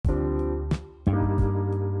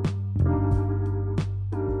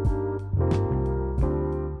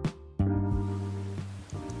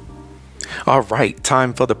All right,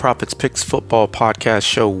 time for the Prophets Picks Football Podcast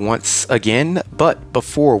Show once again. But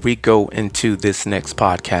before we go into this next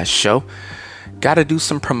podcast show, got to do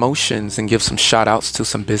some promotions and give some shout outs to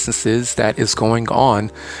some businesses that is going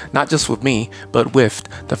on, not just with me, but with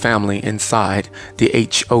the family inside the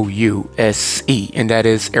HOUSE. And that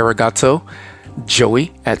is Arigato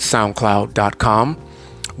Joey at SoundCloud.com.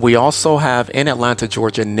 We also have in Atlanta,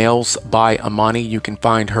 Georgia, Nails by Amani. You can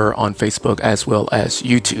find her on Facebook as well as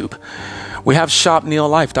YouTube. We have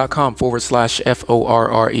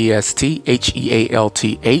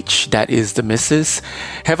shopneillife.com/FORRESTHEALTH. That is the Mrs.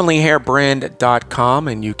 HeavenlyHairBrand.com,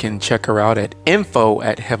 and you can check her out at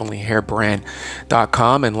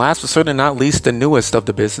info@HeavenlyHairBrand.com. And last but certainly not least, the newest of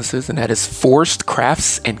the businesses, and that is Forced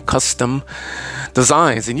Crafts and Custom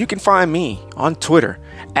Designs. And you can find me on Twitter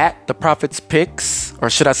at the Prophets Picks, or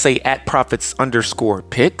should I say at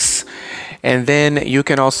Prophets_Picks. And then you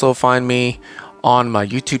can also find me on my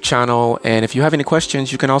YouTube channel. And if you have any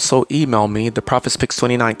questions, you can also email me,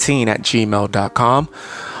 theprophetspicks2019@gmail.com.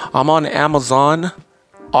 I'm on Amazon,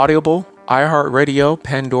 Audible, iHeartRadio,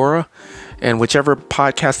 Pandora, and whichever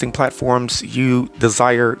podcasting platforms you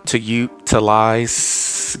desire to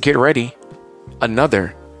utilize. Get ready.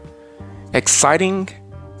 Another exciting,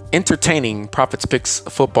 entertaining Prophets Picks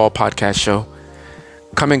football podcast show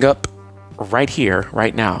coming up right here,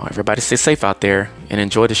 right now. Everybody stay safe out there and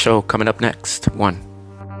enjoy the show coming up next. One.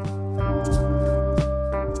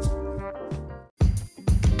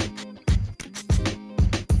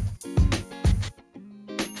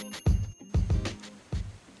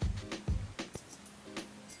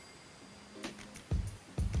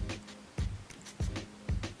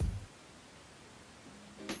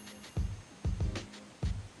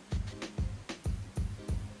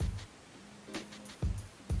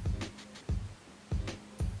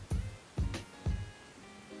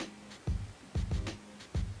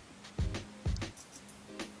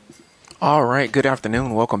 All right, good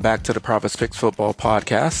afternoon. Welcome back to the Prophets Picks Football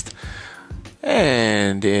Podcast.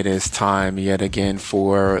 And it is time yet again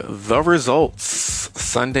for the results.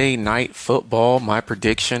 Sunday night football. My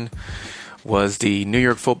prediction was the New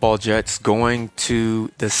York Football Jets going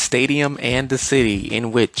to the stadium and the city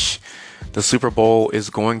in which the Super Bowl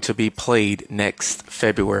is going to be played next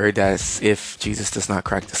February. That's if Jesus does not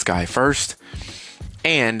crack the sky first.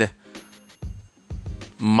 And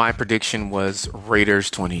my prediction was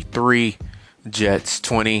Raiders 23, Jets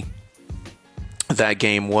 20. That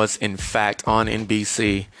game was, in fact, on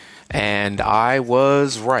NBC, and I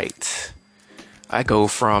was right. I go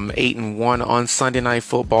from 8-1 on Sunday Night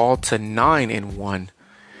Football to 9-1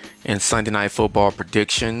 in Sunday Night Football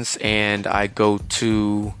predictions, and I go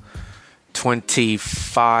to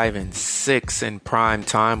 25-6 in prime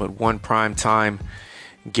time, with one prime time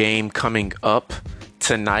game coming up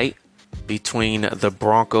tonight between the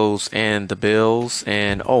Broncos and the Bills.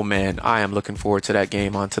 And oh man, I am looking forward to that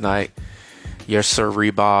game on tonight. Yes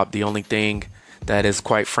sir, Bob. The only thing that is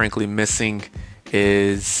quite frankly missing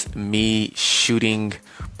is me shooting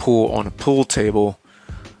pool on a pool table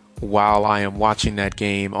while I am watching that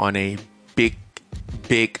game on a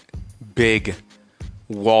big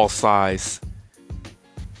wall size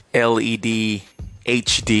LED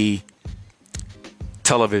HD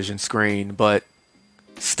television screen. But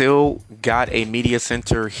still got a media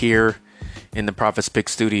center here in the Prophets Pick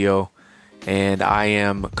studio, and I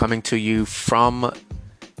am coming to you from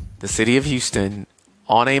the city of Houston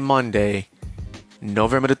on a Monday,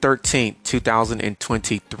 November the 13th,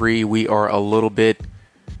 2023. We are a little bit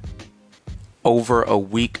over a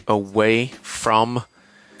week away from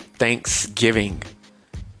Thanksgiving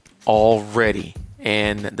already,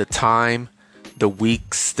 and the time, the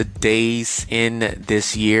weeks, the days in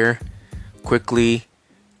this year quickly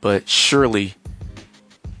but surely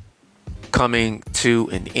coming to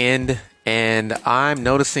an end. And I'm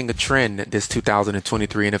noticing a trend this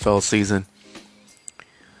 2023 NFL season.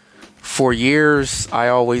 For years, I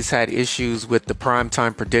always had issues with the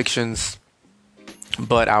primetime predictions,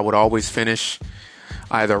 but I would always finish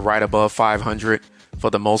either right above 500 for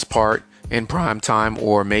the most part in primetime,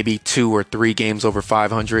 or maybe 2 or 3 games over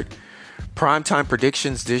 500. Primetime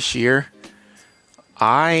predictions this year,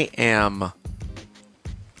 I am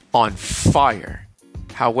on fire.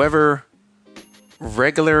 However,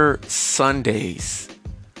 regular Sundays,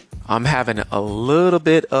 I'm having a little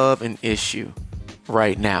bit of an issue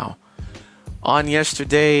right now. On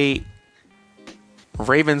yesterday,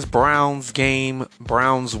 Ravens-Browns game,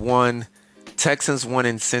 Browns won, Texans won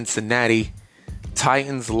in Cincinnati,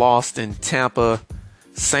 Titans lost in Tampa,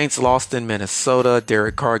 Saints lost in Minnesota.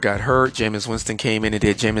 Derek Carr got hurt. Jameis Winston came in and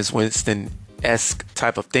did Jameis Winston-esque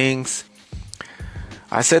type of things.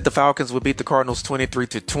 I said the Falcons would beat the Cardinals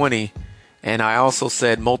 23-20, And I also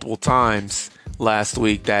said multiple times last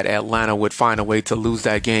week that Atlanta would find a way to lose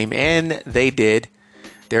that game, and they did.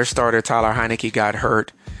 Their starter, Tyler Heineke, got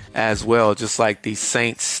hurt as well, just like the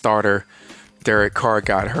Saints starter, Derek Carr,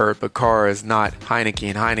 got hurt. But Carr is not Heineke,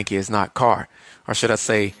 and Heineke is not Carr. Or should I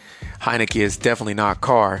say, Heineke is definitely not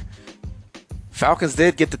Carr. Falcons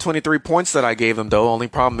did get the 23 points that I gave them, though. Only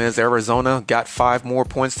problem is Arizona got 5 more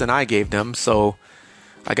points than I gave them, so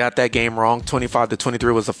I got that game wrong.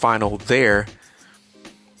 25-23 was the final there.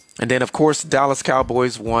 And then, of course, Dallas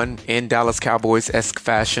Cowboys won in Dallas Cowboys-esque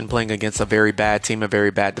fashion, playing against a very bad team, a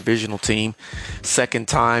very bad divisional team. Second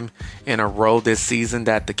time in a row this season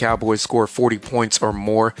that the Cowboys scored 40 points or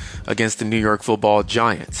more against the New York Football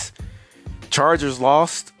Giants. Chargers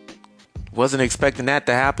lost. Wasn't expecting that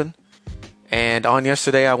to happen. And on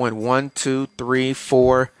yesterday, I went 1, 2, 3,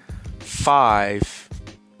 4, 5,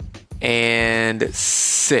 and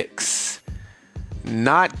 6.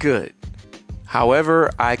 Not good.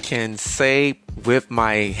 However, I can say with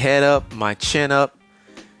my head up, my chin up,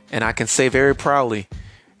 and I can say very proudly,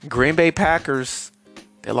 Green Bay Packers,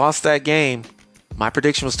 they lost that game. My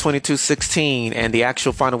prediction was 22-16, and the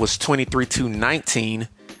actual final was 23-19.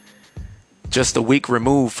 Just a week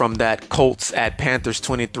removed from that Colts at Panthers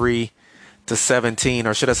 23-17,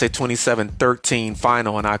 or should I say 27-13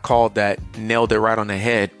 final, and I called that, nailed it right on the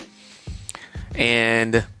head.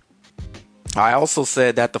 And I also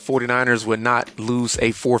said that the 49ers would not lose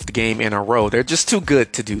a 4th game in a row. They're just too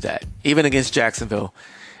good to do that, even against Jacksonville.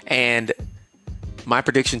 And my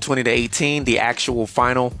prediction, 20-18, the actual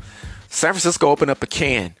final, San Francisco opened up a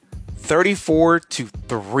can,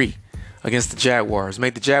 34-3 against the Jaguars.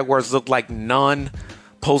 Made the Jaguars look like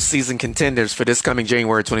non-postseason contenders for this coming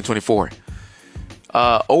January 2024.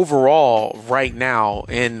 Overall, right now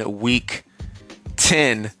in week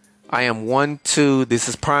 10, I am 1, 2, this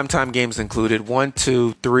is primetime games included, 1,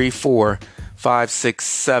 2, 3, 4, 5, 6,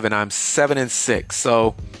 7. I'm 7-6.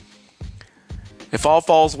 So if all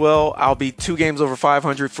falls well, I'll be 2 games over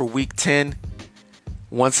 500 for week 10.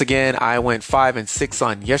 Once again, I went 5-6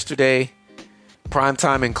 on yesterday.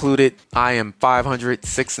 Primetime included, I am 500,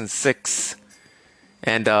 6-6.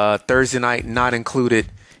 And Thursday night not included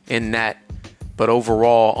in that. But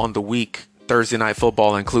overall on the week, Thursday night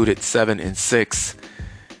football included, 7-6.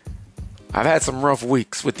 I've had some rough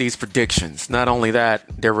weeks with these predictions. Not only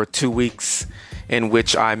that, there were 2 weeks in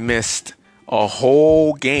which I missed a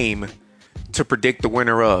whole game to predict the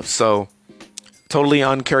winner of. So, totally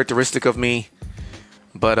uncharacteristic of me,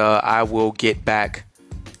 but I will get back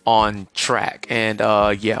on track. And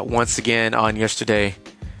once again on yesterday,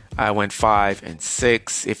 I went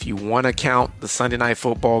 5-6. If you want to count the Sunday night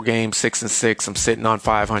football game, 6-6, I'm sitting on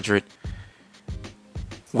 500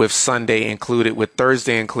 with Sunday included, with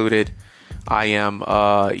Thursday included. I am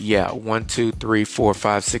 1, 2, 3, 4,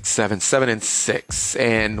 5, 6, 7, 7-6.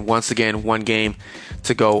 And once again, 1 game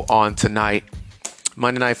to go on tonight.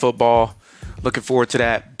 Monday Night Football. Looking forward to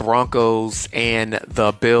that. Broncos and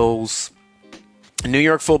the Bills. New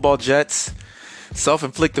York Football Jets.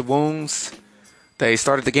 Self-inflicted wounds. They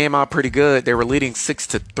started the game out pretty good. They were leading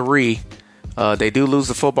 6-3. They do lose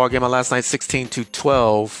the football game last night,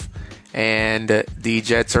 16-12. And the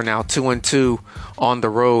Jets are now 2-2 on the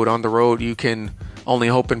road. On the road, you can only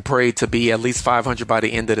hope and pray to be at least 500 by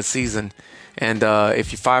the end of the season. And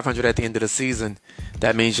if you're 500 at the end of the season,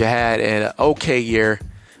 that means you had an okay year,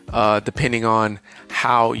 depending on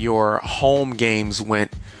how your home games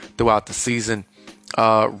went throughout the season.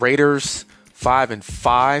 Raiders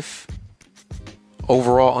 5-5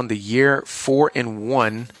 overall on the year,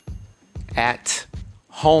 4-1 at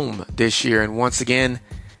home this year. And once again,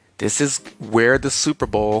 this is where the Super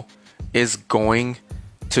Bowl is going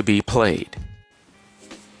to be played.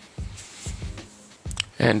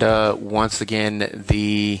 And once again,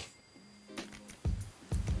 the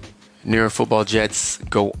New York Football Jets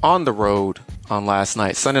go on the road on last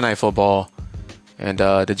night, Sunday Night Football. And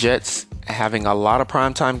the Jets having a lot of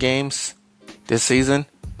primetime games this season.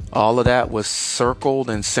 All of that was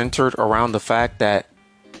circled and centered around the fact that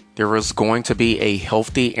there was going to be a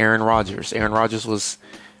healthy Aaron Rodgers. Aaron Rodgers was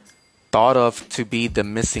thought of to be the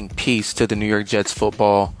missing piece to the New York Jets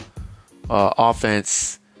football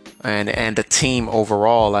offense and the team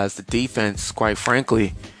overall, as the defense, quite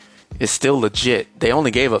frankly, is still legit. They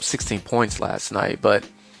only gave up 16 points last night, but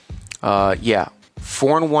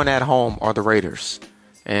 4-1 at home are the Raiders.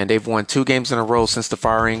 And they've won 2 games in a row since the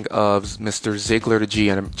firing of Mr. Ziegler, the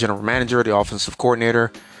general manager, the offensive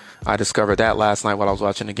coordinator. I discovered that last night while I was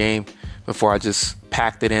watching the game before I just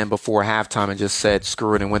packed it in before halftime and just said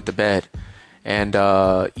screw it and went to bed. And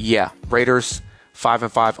Raiders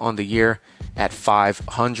 5-5 on the year at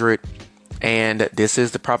 500. And this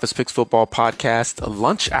is the Prophets Picks Football Podcast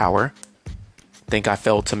lunch hour. Think I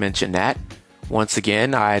failed to mention that. Once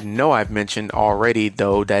again, I know I've mentioned already,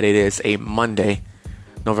 though, that it is a Monday,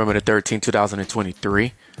 November the 13th,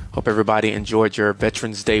 2023. Hope everybody enjoyed your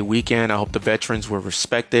Veterans Day weekend. I hope the veterans were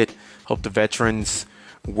respected. Hope the veterans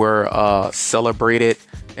were celebrated,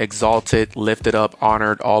 exalted, lifted up,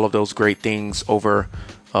 honored, all of those great things over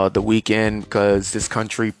the weekend, because this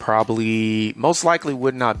country probably most likely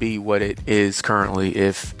would not be what it is currently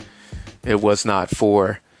if it was not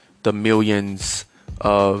for the millions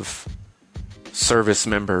of service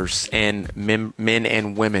members and men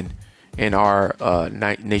and women in our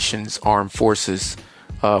nation's armed forces.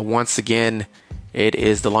 Once again, it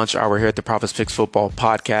is the lunch hour here at the Prophets Picks Football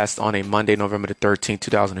Podcast on a Monday, November the 13th,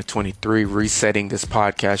 2023. Resetting this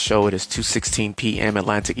podcast show. It is 2:16 p.m.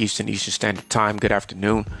 Atlantic Eastern Standard Time. Good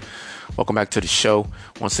afternoon. Welcome back to the show.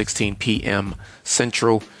 1:16 p.m.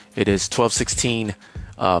 Central. It is 12:16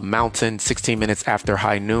 Mountain, 16 minutes after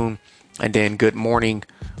high noon. And then good morning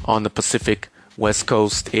on the Pacific West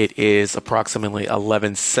Coast. It is approximately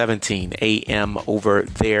 11:17 a.m. over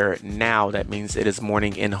there now. That means it is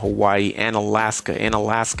morning in Hawaii and Alaska. In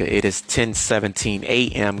Alaska, it is 10:17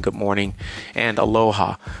 a.m. Good morning and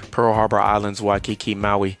aloha. Pearl Harbor Islands, Waikiki,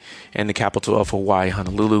 Maui, and the capital of Hawaii,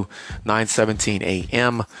 Honolulu, 9:17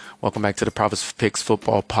 a.m. Welcome back to the Prophets Picks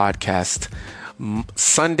Football Podcast.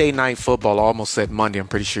 Sunday Night Football. I almost said Monday. I'm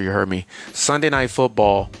pretty sure you heard me. Sunday Night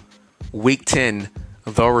Football, Week 10,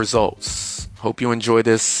 the results. Hope you enjoy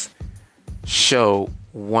this show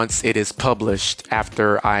once it is published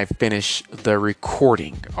after I finish the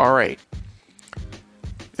recording. All right.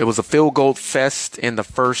 It was a field goal fest in the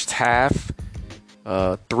first half.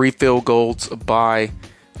 3 field goals by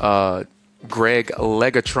Greg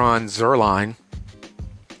Legatron Zuerlein.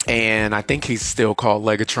 And I think he's still called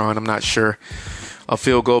Legatron. I'm not sure. A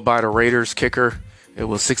field goal by the Raiders kicker. It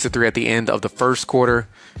was 6-3 at the end of the first quarter.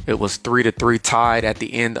 It was 3-3 tied at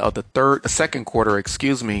the end of the second quarter,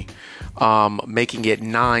 making it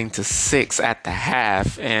 9-6 at the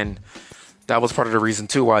half. And that was part of the reason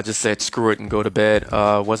too why I just said screw it and go to bed.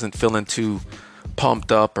 Wasn't feeling too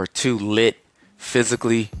pumped up or too lit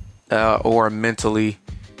physically or mentally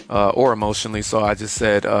or emotionally. So I just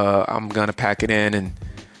said I'm gonna pack it in and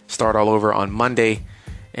start all over on Monday.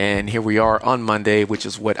 And here we are on Monday, which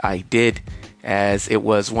is what I did, as it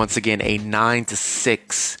was once again a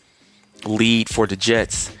 9-6 lead for the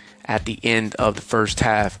Jets at the end of the first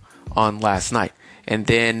half on last night. And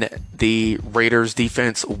then the Raiders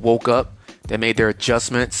defense woke up. They made their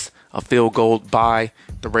adjustments. A field goal by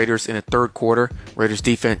the Raiders in the third quarter. Raiders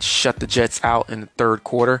defense shut the Jets out in the third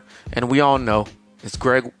quarter. And we all know it's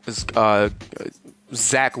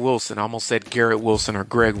Zach Wilson. I almost said Garrett Wilson or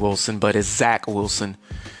Greg Wilson, but it's Zach Wilson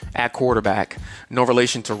at quarterback. No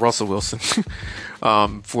relation to Russell Wilson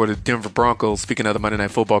for the Denver Broncos. Speaking of the Monday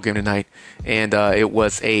Night Football game tonight. And it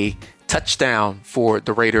was a touchdown for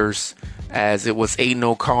the Raiders, as it was Aiden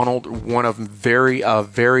O'Connell, one of very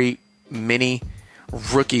many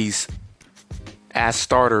rookies as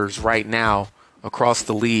starters right now across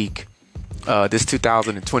the league this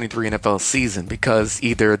 2023 NFL season, because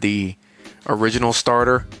either the original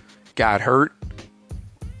starter got hurt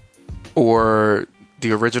or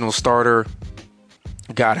the original starter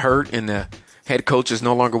got hurt and the head coach is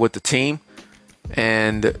no longer with the team.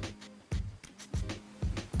 And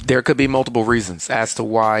there could be multiple reasons as to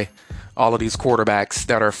why all of these quarterbacks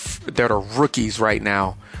that are rookies right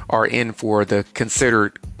now are in for the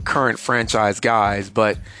considered current franchise guys.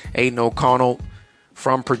 But Aiden O'Connell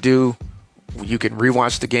from Purdue, you can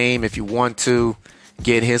rewatch the game if you want to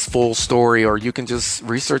get his full story, or you can just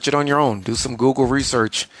research it on your own. Do some Google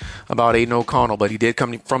research about Aiden O'Connell. But he did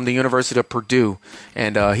come from the University of Purdue,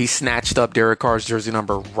 and he snatched up Derek Carr's jersey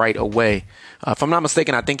number right away. If I'm not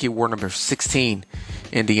mistaken, I think he wore number 16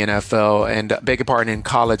 in the NFL, and beg your pardon, in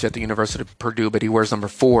college at the University of Purdue, but he wears number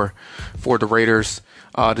 4 for the Raiders.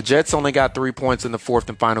 The Jets only got 3 points in the fourth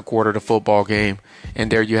and final quarter of the football game,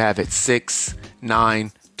 and there you have it,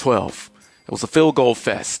 6-9-12. It was a field goal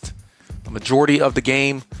fest. The majority of the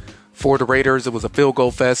game for the Raiders, it was a field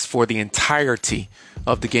goal fest for the entirety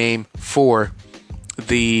of the game for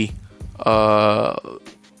the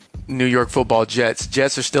New York Football Jets.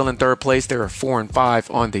 Jets are still in third place. They are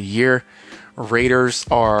 4-5 on the year. Raiders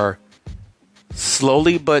are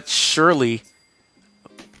slowly but surely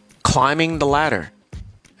climbing the ladder.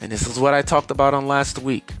 And this is what I talked about on last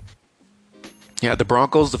week. Yeah, the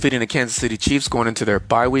Broncos defeating the Kansas City Chiefs going into their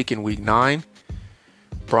bye week in week 9.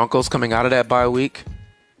 Broncos coming out of that bye week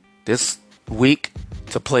this week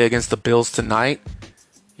to play against the Bills tonight.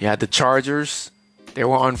 You had the Chargers. They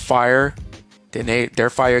were on fire. Then their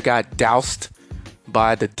fire got doused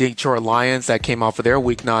by the Detroit Lions that came off of their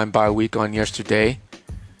Week 9 bye week on yesterday.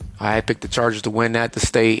 I had picked the Chargers to win that, to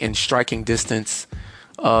stay in striking distance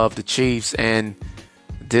of the Chiefs. And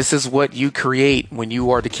this is what you create when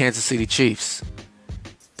you are the Kansas City Chiefs.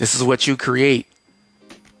 This is what you create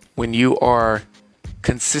when you are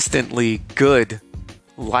consistently good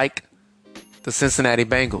like the Cincinnati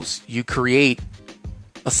Bengals. You create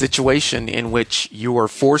a situation in which you are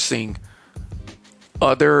forcing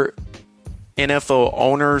other NFL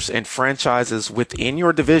owners and franchises within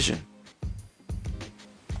your division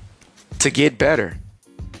to get better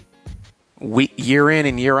year in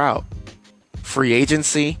and year out. Free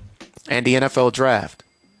agency and the NFL draft.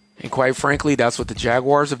 And quite frankly, that's what the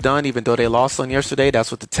Jaguars have done, even though they lost on yesterday.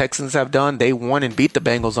 That's what the Texans have done. They won and beat the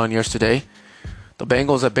Bengals on yesterday. The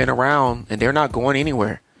Bengals have been around and they're not going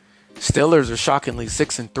anywhere. Steelers are shockingly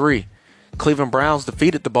 6-3. Cleveland Browns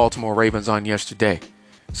defeated the Baltimore Ravens on yesterday.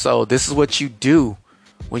 So this is what you do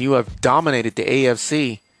when you have dominated the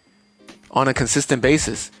AFC on a consistent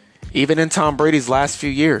basis. Even in Tom Brady's last few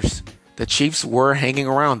years, the Chiefs were hanging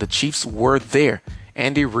around. The Chiefs were there.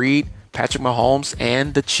 Andy Reid, Patrick Mahomes,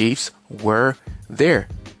 and the Chiefs were there.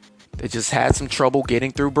 They just had some trouble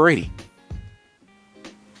getting through Brady.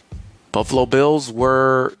 Buffalo Bills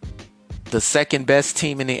were the second best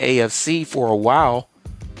team in the AFC for a while.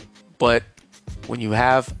 But when you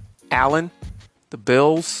have Allen, the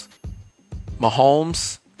Bills,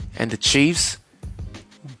 Mahomes, and the Chiefs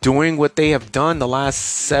doing what they have done the last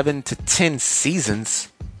 7 to 10 seasons,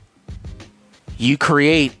 you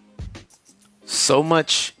create so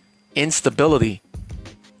much instability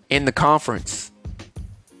in the conference,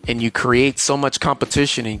 and you create so much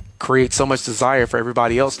competition and create so much desire for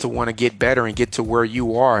everybody else to want to get better and get to where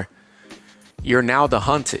you are. You're now the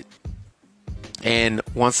hunted. And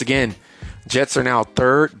once again, Jets are now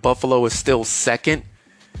third. Buffalo is still second.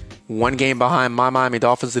 1 game behind my Miami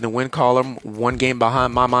Dolphins in the win column. 1 game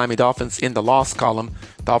behind my Miami Dolphins in the loss column.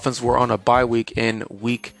 Dolphins were on a bye week in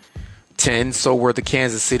week 10. So were the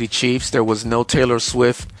Kansas City Chiefs. There was no Taylor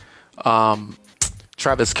Swift,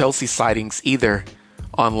 Travis Kelce sightings either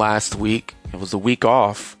on last week. It was a week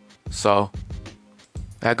off. So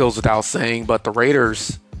that goes without saying. But the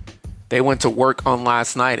Raiders, they went to work on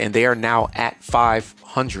last night and they are now at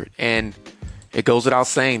 500. And it goes without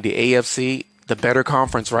saying, the AFC, the better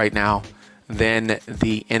conference right now than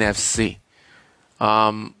the NFC.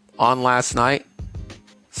 On last night,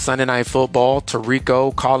 Sunday Night Football,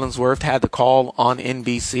 Tarico Collinsworth had the call on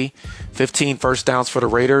NBC. 15 first downs for the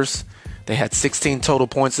Raiders. They had 16 total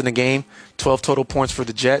points in the game, 12 total points for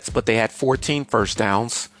the Jets, but they had 14 first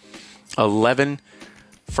downs, 11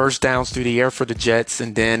 first downs through the air for the Jets,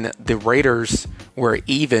 and then the Raiders were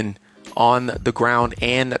even on the ground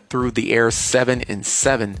and through the air, 7 and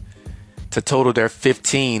 7 to total their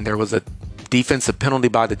 15. There was a defensive penalty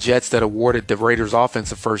by the Jets that awarded the Raiders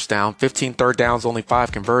offensive first down. 15 third downs, only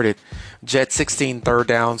 5 converted. Jets 16 third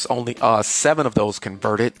downs, only 7 of those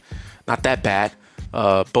converted. Not that bad.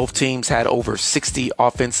 Both teams had over 60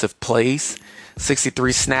 offensive plays,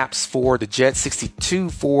 63 snaps for the Jets, 62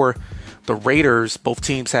 for the Raiders. Both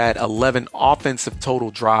teams had 11 offensive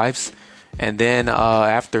total drives. And then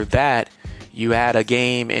after that, you had a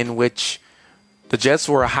game in which the Jets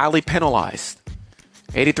were highly penalized.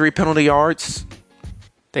 83 penalty yards.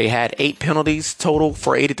 They had 8 penalties total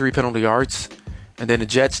for 83 penalty yards. And then the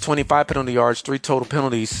Jets, 25 penalty yards, 3 total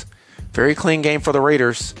penalties. Very clean game for the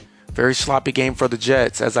Raiders. Very sloppy game for the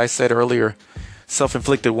Jets. As I said earlier,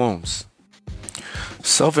 self-inflicted wounds.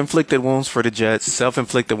 Self-inflicted wounds for the Jets.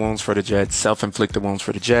 Self-inflicted wounds for the Jets. Self-inflicted wounds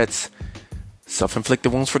for the Jets.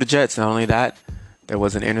 Self-inflicted wounds for the Jets. Not only that, there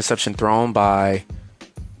was an interception thrown by, I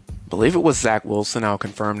believe it was Zach Wilson. I'll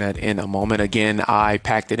confirm that in a moment. Again, I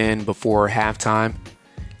packed it in before halftime.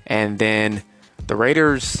 And then the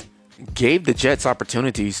Raiders gave the Jets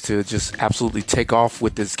opportunities to just absolutely take off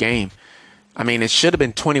with this game. I mean, it should have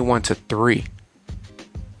been 21-3.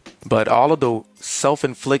 But all of the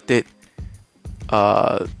self-inflicted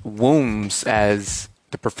wounds, as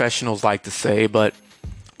the professionals like to say, but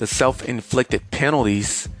the self-inflicted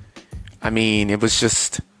penalties, I mean, it was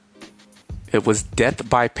death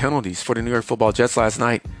by penalties for the New York Football Jets last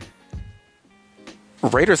night.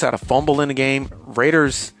 Raiders had a fumble in the game.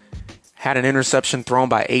 Raiders had an interception thrown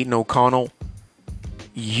by Aiden O'Connell.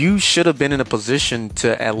 You should have been in a position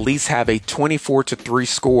to at least have a 24-3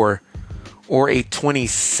 score or a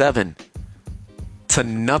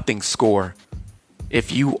 27-0 score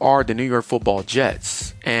if you are the New York Football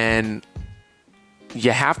Jets. And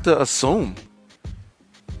you have to assume,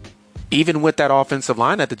 even with that offensive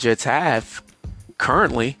line that the Jets have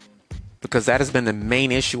currently, because that has been the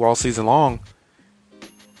main issue all season long,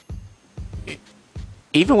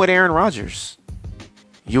 even with Aaron Rodgers,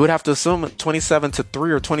 you would have to assume 27-3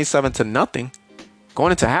 or 27-0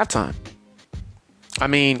 going into halftime. I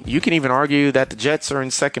mean, you can even argue that the Jets are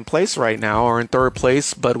in second place right now or in third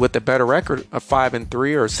place, but with a better record of 5-3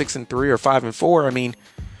 or 6-3 or 5-4. I mean,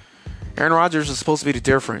 Aaron Rodgers is supposed to be the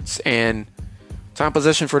difference. And time of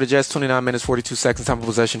possession for the Jets, 29 minutes, 42 seconds. Time of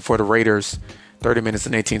possession for the Raiders, 30 minutes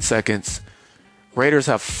and 18 seconds. Raiders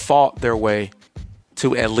have fought their way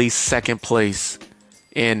to at least second place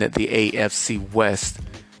in the AFC West.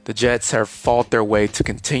 The Jets have fought their way to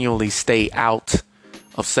continually stay out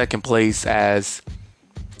of second place, as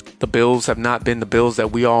the Bills have not been the Bills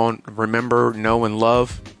that we all remember, know, and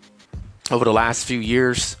love over the last few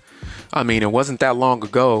years. I mean, it wasn't that long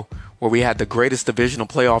ago where we had the greatest divisional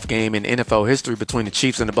playoff game in NFL history between the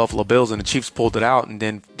Chiefs and the Buffalo Bills, and the Chiefs pulled it out, and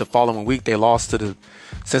then the following week they lost to the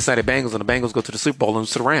Cincinnati Bengals, and the Bengals go to the Super Bowl and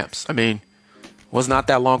lose to the Rams. I mean, it was not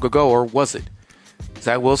that long ago, or was it?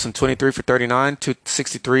 Zach Wilson, 23 for 39,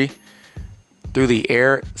 263 through the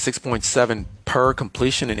air, 6.7 per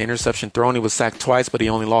completion and interception thrown. He was sacked twice, but he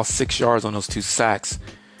only lost 6 yards on those 2 sacks.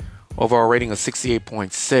 Overall rating of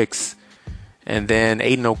 68.6. And then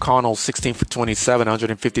Aiden O'Connell, 16 for 27,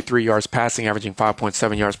 153 yards passing, averaging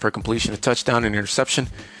 5.7 yards per completion, a touchdown and interception.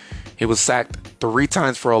 He was sacked 3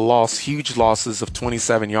 times for a loss, huge losses of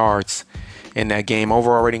 27 yards in that game.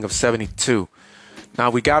 Overall rating of 72. Now,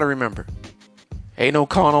 we got to remember, Aiden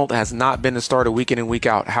O'Connell has not been the starter week in and week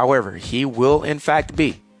out. However, he will, in fact,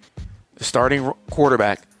 be the starting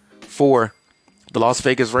quarterback for the Las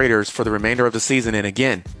Vegas Raiders for the remainder of the season. And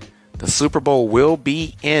again, the Super Bowl will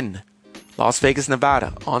be in Las Vegas,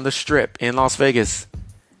 Nevada, on the Strip in Las Vegas.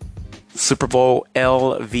 Super Bowl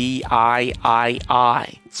LVIII,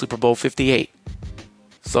 Super Bowl 58.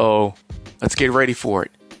 So let's get ready for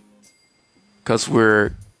it, because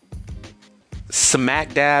we're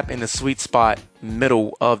smack dab in the sweet spot,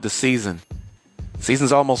 middle of the season.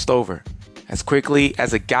 Season's almost over. As quickly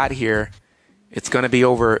as it got here, it's going to be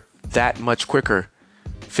over that much quicker.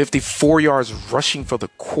 54 yards rushing for the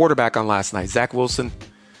quarterback on last night. Zach Wilson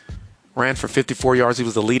ran for 54 yards. He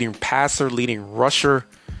was the leading passer, leading rusher.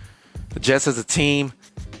 The Jets as a team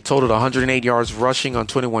totaled 108 yards rushing on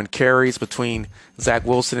 21 carries between Zach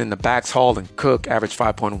Wilson and the backs, Hall and Cook, averaged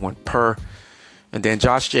 5.1 per. And then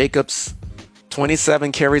Josh Jacobs,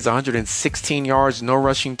 27 carries, 116 yards, no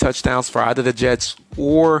rushing touchdowns for either the Jets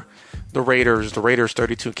or the Raiders. The Raiders,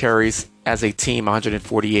 32 carries as a team,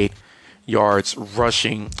 148 yards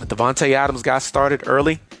rushing. Devontae Adams got started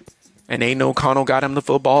early, and Aiden O'Connell got him the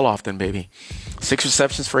football often, baby. 6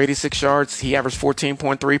 receptions for 86 yards. He averaged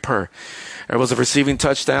 14.3 per. There was a receiving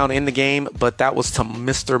touchdown in the game, but that was to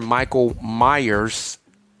Mr. Michael Myers.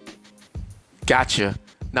 Gotcha.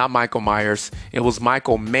 Not Michael Myers. It was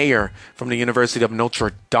Michael Mayer from the University of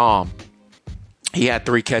Notre Dame. He had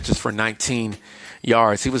 3 catches for 19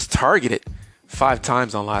 yards. He was targeted 5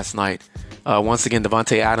 times on last night. Once again,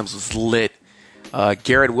 Devontae Adams was lit.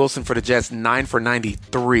 Garrett Wilson for the Jets, 9 for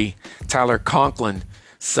 93. Tyler Conklin,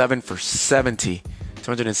 7 for 70.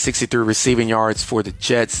 263 receiving yards for the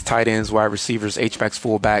Jets. Tight ends, wide receivers, H-backs,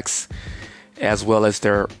 fullbacks, as well as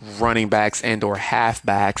their running backs and or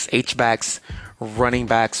halfbacks. H-backs, running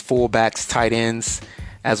backs, fullbacks, tight ends,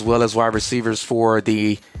 as well as wide receivers for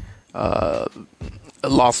the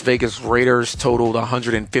Las Vegas Raiders totaled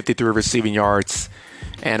 153 receiving yards.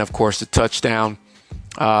 And, of course, the touchdown.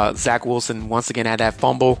 Zach Wilson once again had that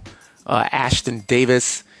fumble. Ashton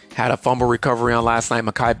Davis had a fumble recovery on last night.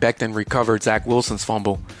 Mekhi Becton recovered Zach Wilson's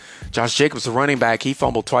fumble. Josh Jacobs, the running back, he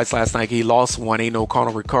fumbled twice last night. He lost one. Aiden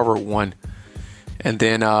O'Connell recovered one. And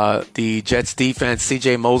then the Jets defense,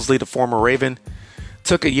 C.J. Mosley, the former Raven,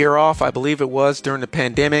 took a year off, I believe it was, during the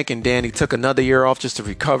pandemic. And then he took another year off just to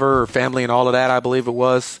recover, her family and all of that, I believe it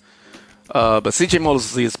was. But C.J.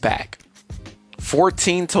 Mosley is back.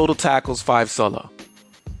 14 total tackles, 5 solo.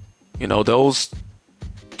 You know, those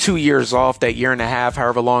 2 years off, that year and a half,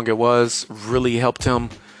 however long it was, really helped him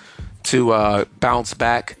to bounce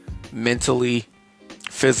back mentally,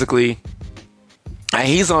 physically. And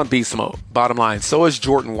he's on beast mode, bottom line. So is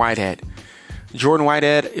Jordan Whitehead. Jordan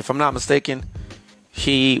Whitehead, if I'm not mistaken,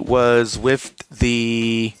 he was with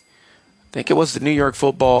I think it was the New York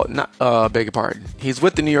Football, beg your pardon. He's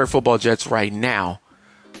with the New York Football Jets right now.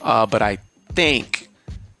 But I think,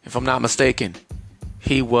 if I'm not mistaken,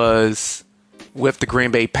 he was with the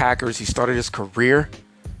Green Bay Packers. He started his career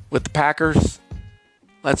with the Packers.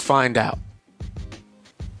 Let's find out.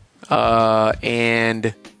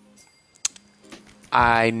 And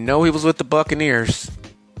I know he was with the Buccaneers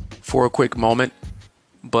for a quick moment,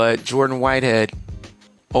 but Jordan Whitehead,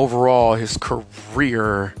 overall, his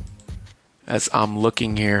career, as I'm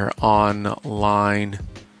looking here online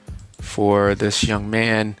for this young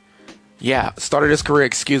man. Yeah, started his career,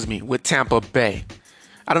 with Tampa Bay.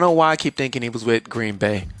 I don't know why I keep thinking he was with Green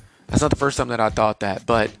Bay. That's not the first time that I thought that,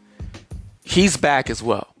 but he's back as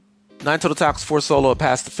well. 9 total tackles, 4 solo,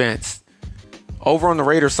 past defense. Over on the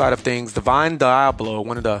Raiders side of things, Divine Diablo,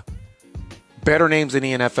 one of the better names in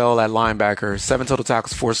the NFL at linebacker. 7 total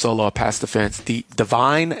tackles, 4 solo, pass defense.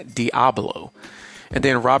 Divine Diablo. And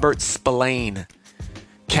then Robert Spillane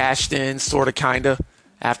cashed in, sort of, kind of,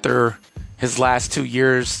 after his last 2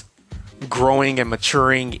 years growing and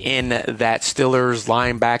maturing in that Steelers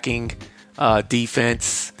linebacking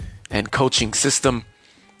defense and coaching system.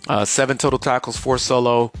 7 total tackles, 4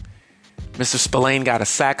 solo. Mr. Spillane got a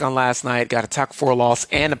sack on last night, got a tackle for a loss,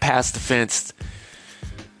 and a pass defense.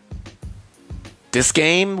 This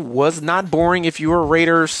game was not boring if you were a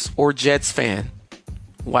Raiders or Jets fan.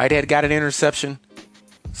 Whitehead got an interception.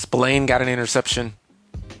 Spillane got an interception.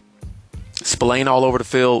 Spillane all over the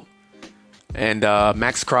field. And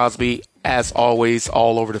Max Crosby, as always,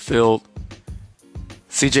 all over the field.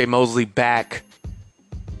 CJ Mosley back.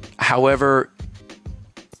 However,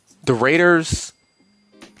 the Raiders,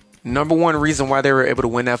 number one reason why they were able to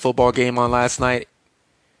win that football game on last night,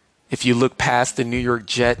 if you look past the New York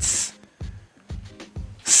Jets'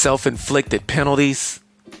 self-inflicted penalties,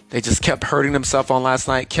 they just kept hurting themselves on last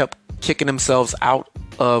night, kept kicking themselves out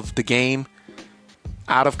of the game,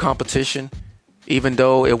 out of competition, even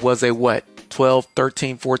though it was a 12,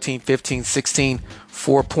 13, 14, 15, 16,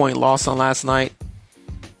 4-point loss on last night.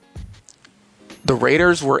 The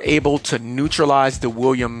Raiders were able to neutralize the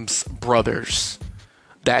Williams brothers.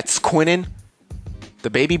 That's Quinnen, the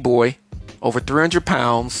baby boy, over 300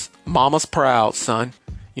 pounds, mama's proud son,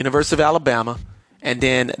 University of Alabama. And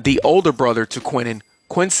then the older brother to Quinnen,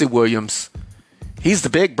 Quincy Williams. He's the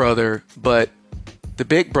big brother, but the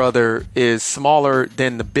big brother is smaller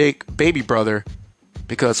than the big baby brother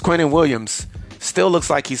because Quinnen Williams still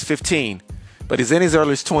looks like he's 15, but he's in his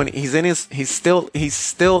early 20s. He's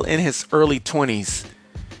still in his early 20s,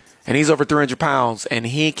 and he's over 300 pounds, and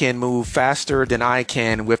he can move faster than I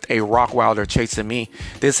can with a Rockwilder chasing me.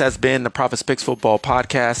 This has been the Prophet's Picks Football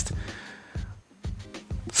Podcast.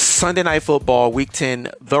 Sunday Night Football, Week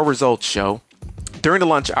 10, The Results Show, during the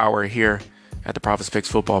lunch hour here at the Prophet's Picks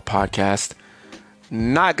Football Podcast.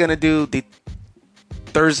 Not going to do the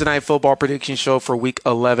Thursday Night Football Prediction Show for Week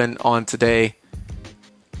 11 on today.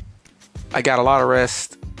 I got a lot of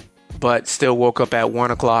rest, but still woke up at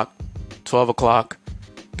 1 o'clock, 12 o'clock,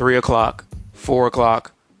 3 o'clock, 4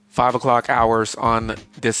 o'clock, 5 o'clock hours on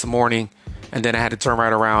this morning, and then I had to turn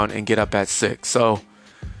right around and get up at 6. So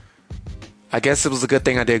I guess it was a good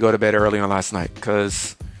thing I did go to bed early on last night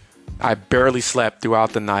because I barely slept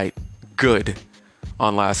throughout the night good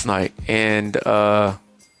on last night. And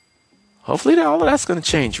hopefully all of that's going to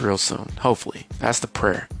change real soon. Hopefully. That's the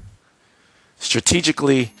prayer.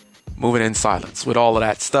 Strategically moving in silence. With all of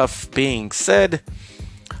that stuff being said,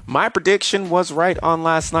 my prediction was right on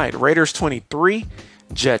last night. Raiders 23,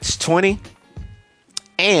 Jets 20.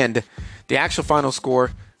 And the actual final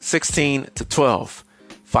score, 16-12.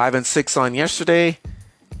 5-6 on yesterday,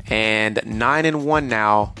 and 9-1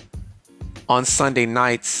 now on Sunday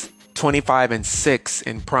nights, 25-6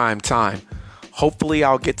 in prime time. Hopefully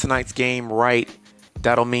I'll get tonight's game right.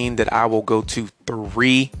 That'll mean that I will go to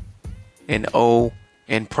 3-0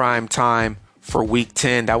 in prime time for Week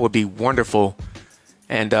 10. That would be wonderful.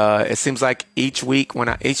 And it seems like each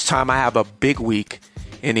time I have a big week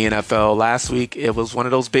in the NFL. Last week it was one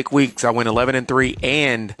of those big weeks. I went 11-3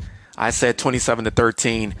 and I said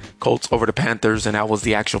 27-13 Colts over the Panthers, and that was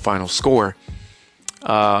the actual final score.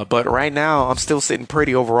 But right now, I'm still sitting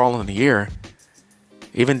pretty overall in the year.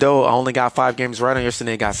 Even though I only got 5 games right on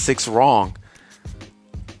yesterday, got 6 wrong.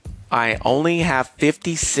 I only have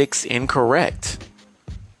 56 incorrect.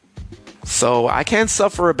 So I can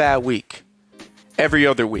suffer a bad week every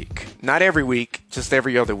other week. Not every week, just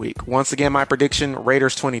every other week. Once again, my prediction,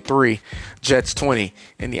 Raiders 23, Jets 20.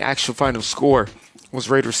 And the actual final score was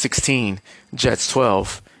Raiders 16, Jets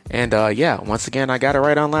 12. And once again, I got it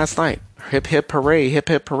right on last night. Hip, hip, hooray, hip,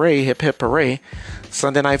 hip, hooray, hip, hip, hooray.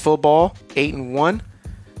 Sunday Night Football, 8-1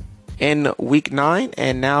 in Week 9.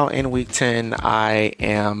 And now in Week 10, I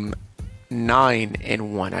am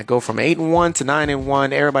 9-1. I go from 8-1 to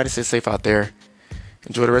 9-1. Everybody stay safe out there.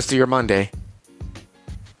 Enjoy the rest of your Monday.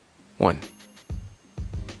 1.